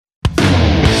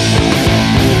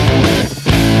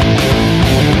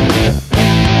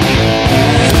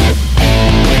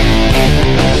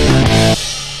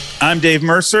I'm Dave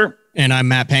Mercer. And I'm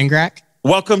Matt Pangrac.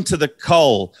 Welcome to the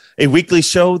CULL, a weekly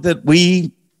show that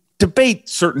we debate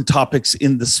certain topics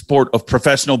in the sport of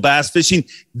professional bass fishing.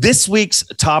 This week's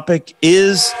topic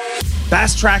is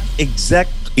BassTrakk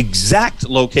Exact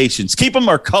Locations. Keep them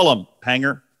or cull them,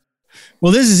 Panger.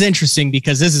 Well, this is interesting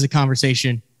because this is a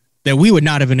conversation that we would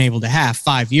not have been able to have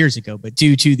 5 years ago, but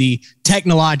due to the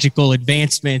technological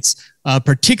advancements,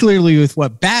 particularly with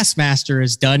what Bassmaster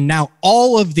has done, now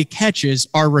all of the catches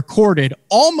are recorded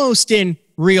almost in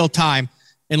real time,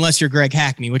 unless you're Greg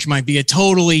Hackney, which might be a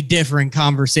totally different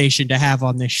conversation to have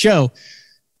on this show.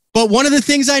 But one of the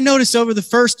things I noticed over the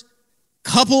first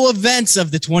couple events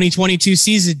of the 2022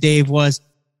 season, Dave, was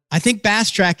I think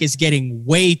BassTrakk is getting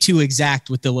way too exact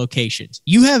with the locations.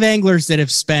 You have anglers that have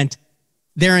spent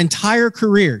their entire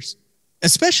careers,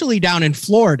 especially down in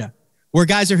Florida, where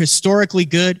guys are historically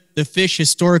good, the fish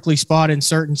historically spot in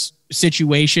certain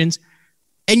situations,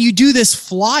 and you do this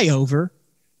flyover,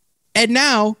 and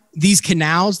now these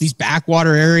canals, these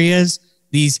backwater areas,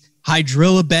 these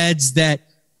hydrilla beds that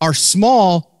are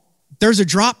small, there's a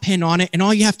drop pin on it, and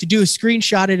all you have to do is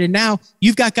screenshot it, and now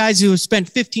you've got guys who have spent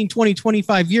 15, 20,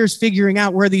 25 years figuring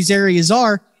out where these areas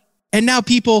are, and now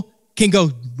people can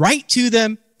go right to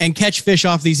them and catch fish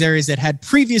off these areas that had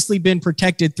previously been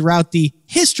protected throughout the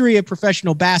history of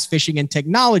professional bass fishing, and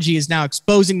technology is now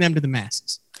exposing them to the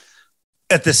masses.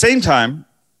 At the same time,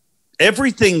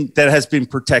 everything that has been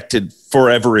protected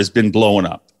forever has been blown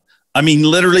up. I mean,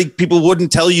 literally, people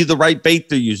wouldn't tell you the right bait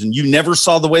they're using. You never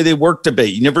saw the way they worked a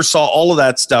bait. You never saw all of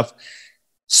that stuff.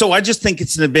 So I just think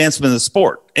it's an advancement of the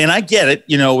sport. And I get it.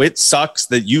 You know, it sucks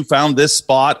that you found this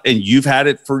spot and you've had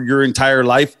it for your entire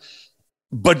life,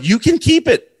 but you can keep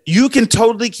it. You can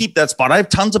totally keep that spot. I have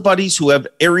tons of buddies who have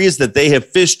areas that they have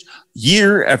fished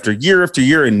year after year after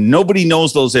year, and nobody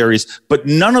knows those areas. But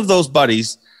none of those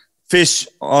buddies fish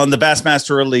on the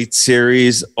Bassmaster Elite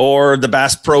Series or the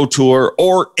Bass Pro Tour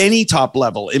or any top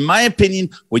level. In my opinion,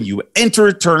 when you enter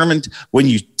a tournament, when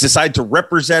you decide to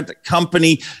represent a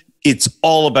company, it's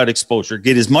all about exposure.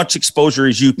 Get as much exposure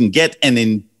as you can get, and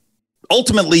then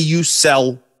ultimately you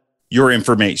sell your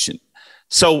information.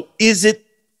 So is it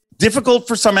difficult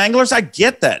for some anglers? I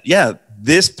get that. Yeah,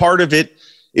 this part of it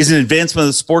is an advancement of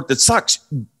the sport that sucks.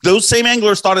 Those same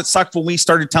anglers thought it sucked when we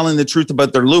started telling the truth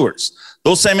about their lures.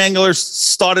 Those same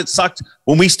anglers thought it sucked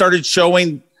when we started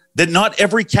showing that not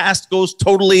every cast goes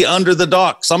totally under the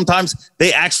dock. Sometimes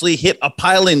they actually hit a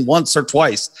piling once or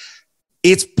twice.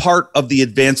 It's part of the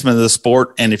advancement of the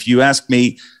sport. And if you ask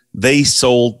me, they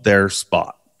sold their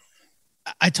spot.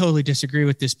 I totally disagree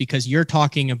with this because you're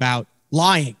talking about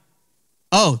lying.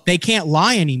 Oh, they can't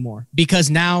lie anymore because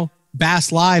now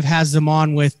Bass Live has them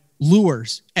on with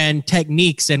lures and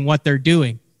techniques and what they're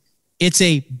doing. It's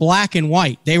a black and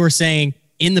white. They were saying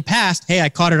in the past, hey, I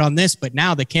caught it on this, but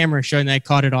now the camera is showing that I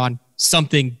caught it on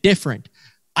something different.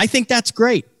 I think that's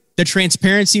great. The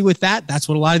transparency with that, that's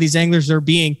what a lot of these anglers are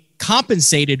being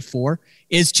compensated for,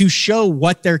 is to show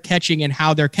what they're catching and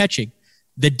how they're catching.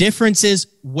 The difference is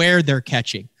where they're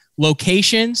catching.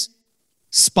 Locations,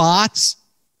 spots,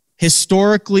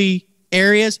 historically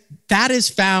areas, that is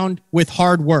found with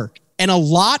hard work. And a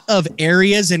lot of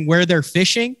areas and where they're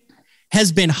fishing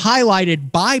has been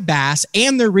highlighted by Bass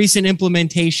and their recent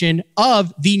implementation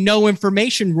of the no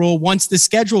information rule once the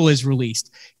schedule is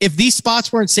released. If these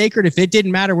spots weren't sacred, if it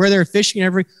didn't matter where they're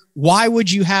fishing, why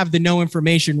would you have the no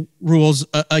information rules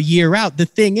a year out? The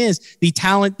thing is, the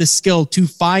talent, the skill to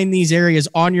find these areas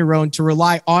on your own, to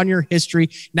rely on your history.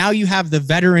 Now you have the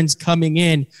veterans coming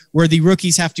in where the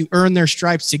rookies have to earn their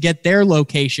stripes to get their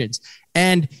locations.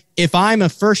 And if I'm a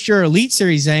first-year Elite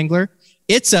Series angler,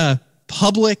 it's a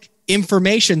public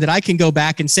information that I can go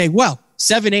back and say, well,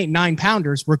 7, 8, 9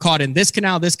 pounders were caught in this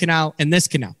canal, and this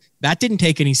canal. That didn't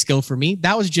take any skill for me.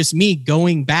 That was just me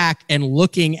going back and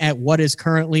looking at what is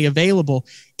currently available.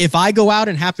 If I go out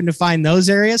and happen to find those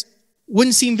areas,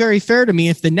 wouldn't seem very fair to me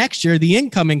if the next year the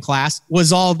incoming class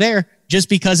was all there just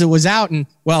because it was out and,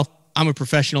 well, I'm a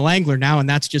professional angler now and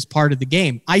that's just part of the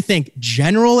game. I think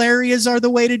general areas are the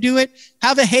way to do it.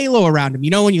 Have a halo around them. You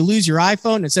know, when you lose your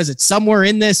iPhone, it says it's somewhere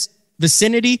in this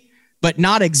vicinity, but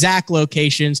not exact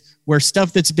locations where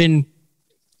stuff that's been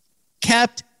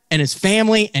kept and is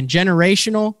family and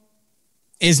generational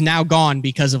is now gone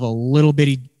because of a little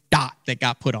bitty dot that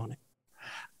got put on it.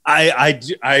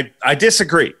 I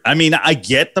disagree. I mean, I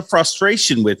get the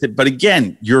frustration with it, but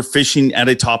again, you're fishing at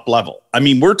a top level. I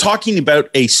mean, we're talking about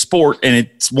a sport, and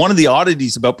it's one of the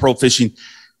oddities about pro fishing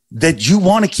that you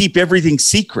want to keep everything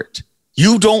secret.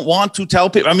 You don't want to tell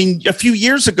people. I mean, a few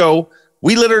years ago,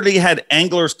 we literally had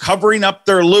anglers covering up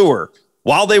their lure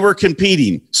while they were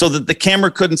competing so that the camera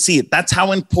couldn't see it. That's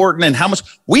how important and how much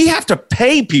we have to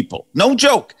pay people. No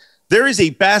joke. There is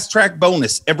a BassTrakk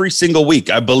bonus every single week.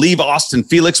 I believe Austin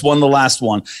Felix won the last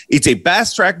one. It's a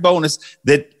BassTrakk bonus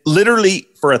that literally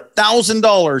for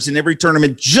 $1,000 in every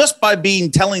tournament, just by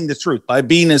telling the truth, by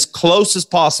being as close as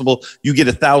possible, you get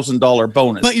 $1,000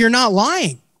 bonus. But you're not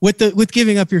lying with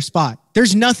giving up your spot.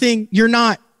 There's nothing.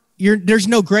 There's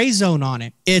no gray zone on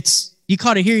it. It's you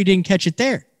caught it here, you didn't catch it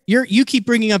there. You keep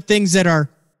bringing up things that are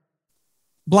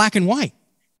black and white.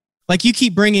 Like you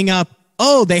keep bringing up,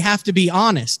 oh, they have to be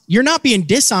honest. You're not being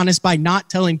dishonest by not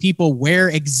telling people where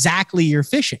exactly you're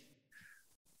fishing.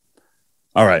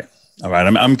 All right.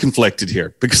 I'm conflicted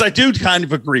here because I do kind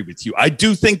of agree with you. I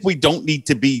do think we don't need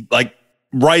to be like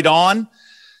right on,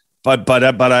 but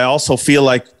I also feel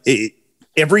like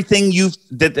everything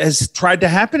that has tried to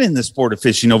happen in the sport of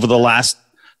fishing over the last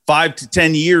 5 to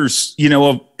 10 years,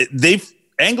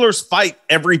 anglers fight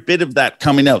every bit of that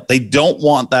coming out. They don't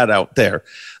want that out there.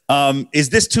 Is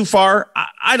this too far?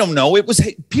 I don't know.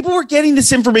 People were getting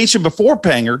this information before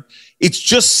Panger. It's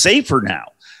just safer now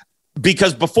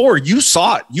because before you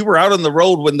saw it, you were out on the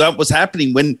road when that was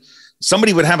happening, when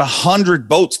somebody would have 100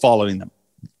 boats following them.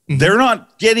 Mm-hmm. They're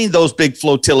not getting those big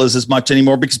flotillas as much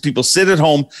anymore because people sit at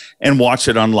home and watch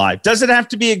it on live. Does it have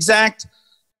to be exact?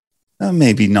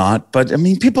 Maybe not, but I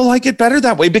mean, people like it better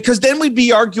that way because then we'd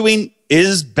be arguing,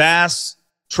 is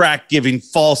BassTrakk giving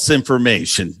false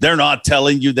information? They're not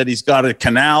telling you that he's got a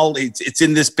canal. It's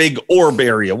in this big orb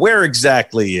area. Where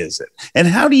exactly is it? And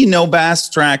how do you know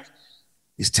BassTrakk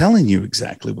is telling you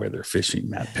exactly where they're fishing,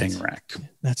 Matt Pangrac?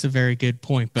 That's a very good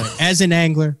point. But as an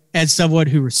angler, as someone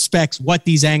who respects what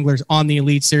these anglers on the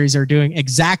Elite Series are doing,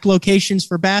 exact locations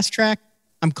for BassTrakk,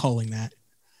 I'm calling that.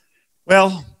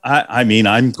 Well, I mean,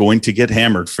 I'm going to get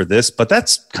hammered for this, but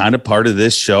that's kind of part of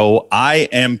this show. I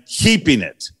am keeping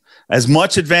it as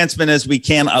much advancement as we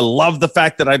can. I love the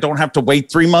fact that I don't have to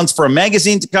wait 3 months for a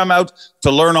magazine to come out to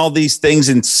learn all these things.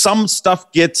 And some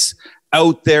stuff gets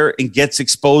out there and gets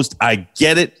exposed. I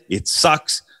get it. It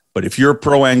sucks. But if you're a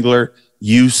pro angler,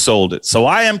 you sold it. So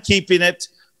I am keeping it.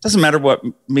 Doesn't matter what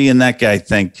me and that guy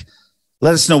think.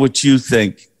 Let us know what you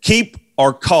think. Keep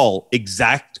or call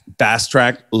exact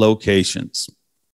BassTrakk locations.